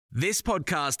This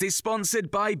podcast is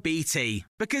sponsored by BT,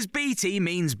 because BT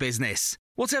means business.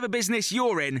 Whatever business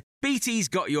you're in, BT's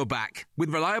got your back, with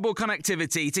reliable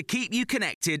connectivity to keep you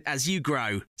connected as you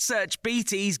grow. Search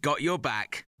BT's got your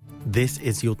back. This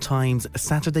is your Times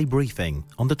Saturday briefing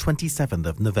on the 27th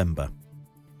of November.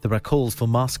 There are calls for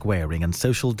mask wearing and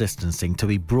social distancing to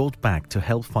be brought back to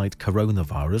help fight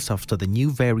coronavirus after the new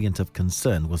variant of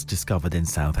concern was discovered in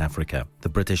South Africa. The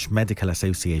British Medical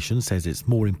Association says it's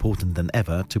more important than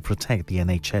ever to protect the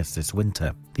NHS this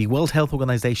winter. The World Health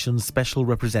Organization's special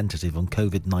representative on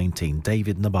COVID-19,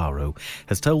 David Nabarro,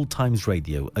 has told Times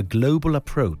Radio a global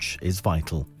approach is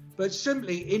vital. But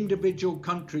simply individual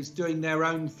countries doing their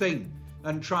own thing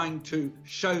and trying to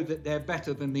show that they're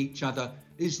better than each other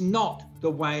is not the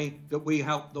way that we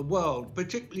help the world,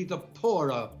 particularly the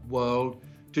poorer world,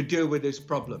 to deal with this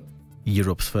problem.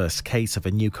 Europe's first case of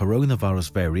a new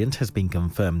coronavirus variant has been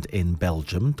confirmed in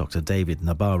Belgium. Dr. David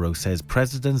Nabarro says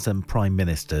presidents and prime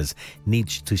ministers need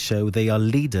to show they are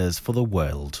leaders for the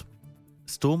world.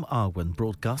 Storm Arwen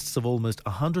brought gusts of almost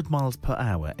 100 miles per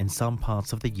hour in some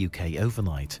parts of the UK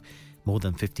overnight. More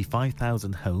than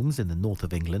 55,000 homes in the north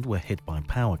of England were hit by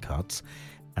power cuts,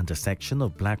 and a section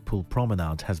of Blackpool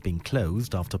Promenade has been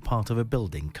closed after part of a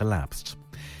building collapsed.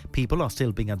 People are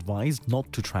still being advised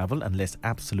not to travel unless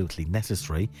absolutely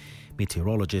necessary.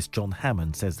 Meteorologist John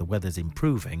Hammond says the weather's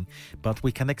improving, but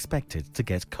we can expect it to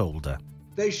get colder.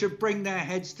 They should bring their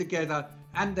heads together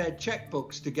and their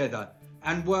checkbooks together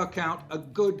and work out a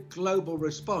good global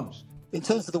response. In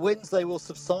terms of the winds, they will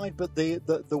subside, but the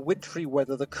wintry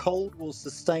weather, the cold, will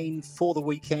sustain for the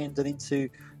weekend and into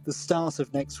the start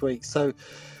of next week. So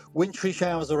wintry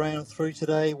showers around through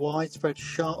today, widespread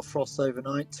sharp frost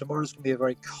overnight. Tomorrow's going to be a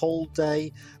very cold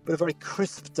day, but a very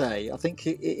crisp day. I think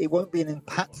it won't be an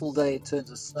impactful day in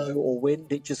terms of snow or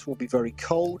wind. It just will be very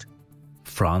cold.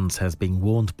 France has been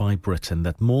warned by Britain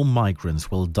that more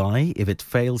migrants will die if it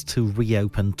fails to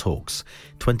reopen talks.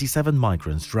 27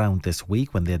 migrants drowned this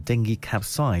week when their dinghy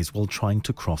capsized while trying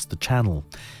to cross the channel.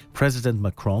 President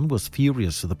Macron was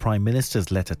furious that the Prime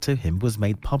Minister's letter to him was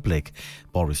made public.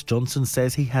 Boris Johnson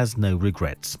says he has no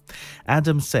regrets.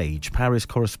 Adam Sage, Paris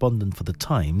correspondent for The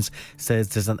Times, says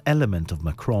there's an element of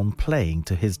Macron playing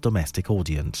to his domestic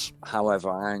audience. However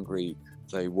angry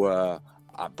they were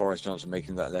at Boris Johnson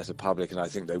making that letter public, and I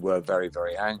think they were very,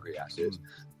 very angry at it,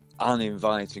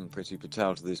 uninviting Priti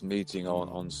Patel to this meeting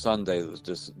on Sunday that was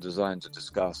designed to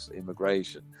discuss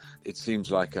immigration. It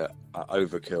seems like a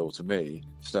overkill to me,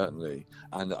 certainly,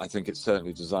 and I think it's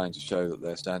certainly designed to show that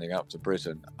they're standing up to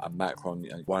Britain. And Macron,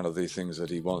 one of the things that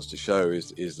he wants to show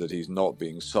is that he's not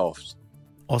being soft.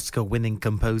 Oscar-winning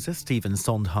composer Stephen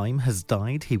Sondheim has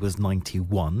died. He was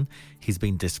 91. He's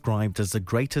been described as the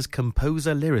greatest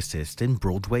composer-lyricist in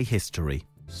Broadway history.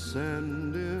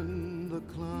 Send in the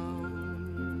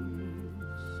clowns.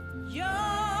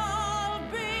 You'll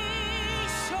be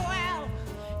swell.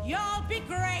 You'll be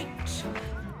great.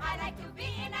 I like to be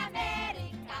in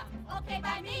America. Okay,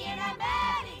 by me in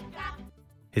America.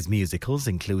 His musicals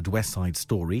include West Side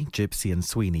Story, Gypsy and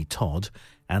Sweeney Todd.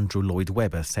 Andrew Lloyd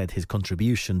Webber said his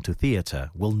contribution to theatre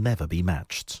will never be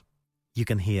matched. You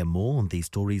can hear more on these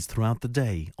stories throughout the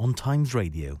day on Times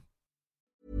Radio.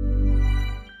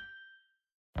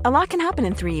 A lot can happen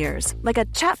in 3 years, like a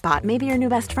chatbot may be your new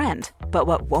best friend. But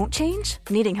what won't change?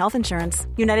 Needing health insurance.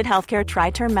 United Healthcare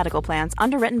Tri-Term Medical Plans,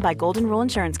 underwritten by Golden Rule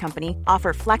Insurance Company,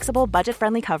 offer flexible,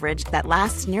 budget-friendly coverage that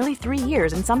lasts nearly 3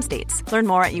 years in some states. Learn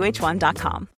more at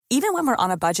uh1.com. Even when we're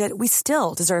on a budget, we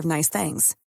still deserve nice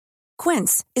things.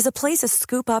 Quince is a place to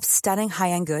scoop up stunning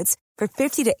high-end goods for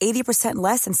 50 to 80%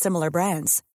 less than similar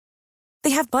brands.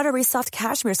 They have buttery soft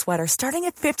cashmere sweaters starting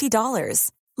at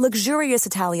 $50, luxurious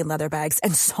Italian leather bags,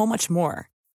 and so much more.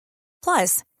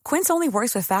 Plus, Quince only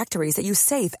works with factories that use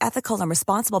safe, ethical, and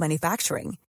responsible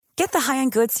manufacturing. Get the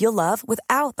high-end goods you'll love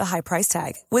without the high price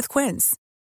tag with Quince.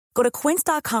 Go to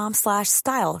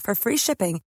quince.com/style for free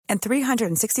shipping and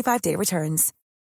 365-day returns.